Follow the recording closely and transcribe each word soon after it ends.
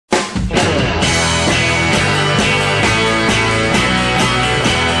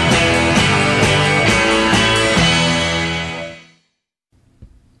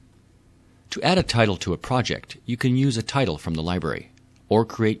add a title to a project, you can use a title from the library, or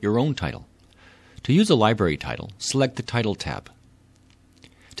create your own title. To use a library title, select the Title tab.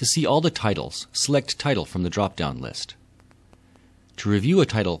 To see all the titles, select Title from the drop-down list. To review a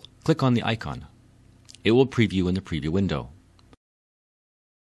title, click on the icon. It will preview in the preview window.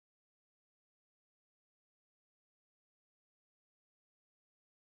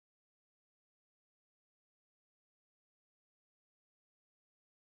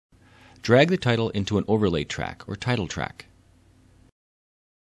 Drag the title into an overlay track or title track.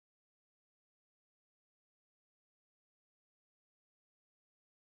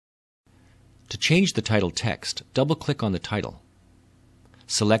 To change the title text, double-click on the title.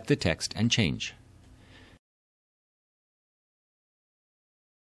 Select the text and change.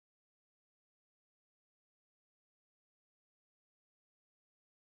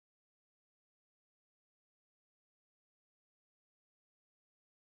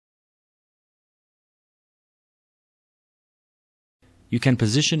 You can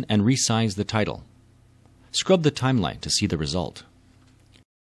position and resize the title. Scrub the timeline to see the result.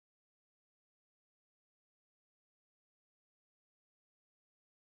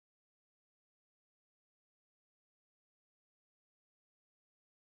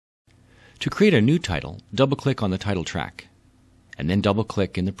 To create a new title, double-click on the title track, and then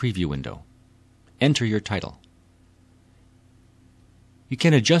double-click in the preview window. Enter your title. You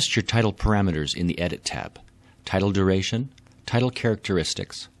can adjust your title parameters in the Edit tab: title duration, title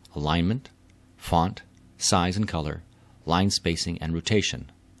characteristics, alignment, font, size and color, line spacing, and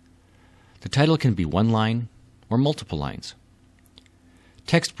rotation. The title can be one line or multiple lines.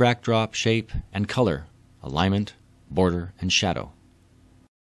 Text backdrop, shape, and color, alignment, border, and shadow.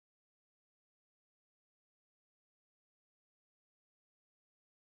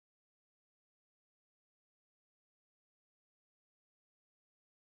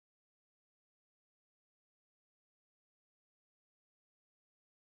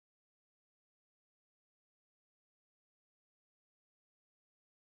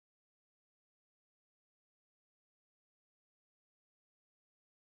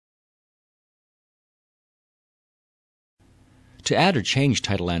 To add or change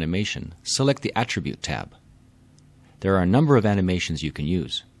title animation, select the Attribute tab. There are a number of animations you can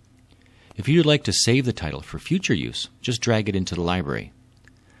use. If you'd like to save the title for future use, just drag it into the library.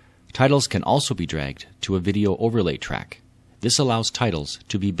 Titles can also be dragged to a video overlay track. This allows titles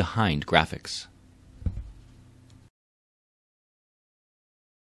to be behind graphics.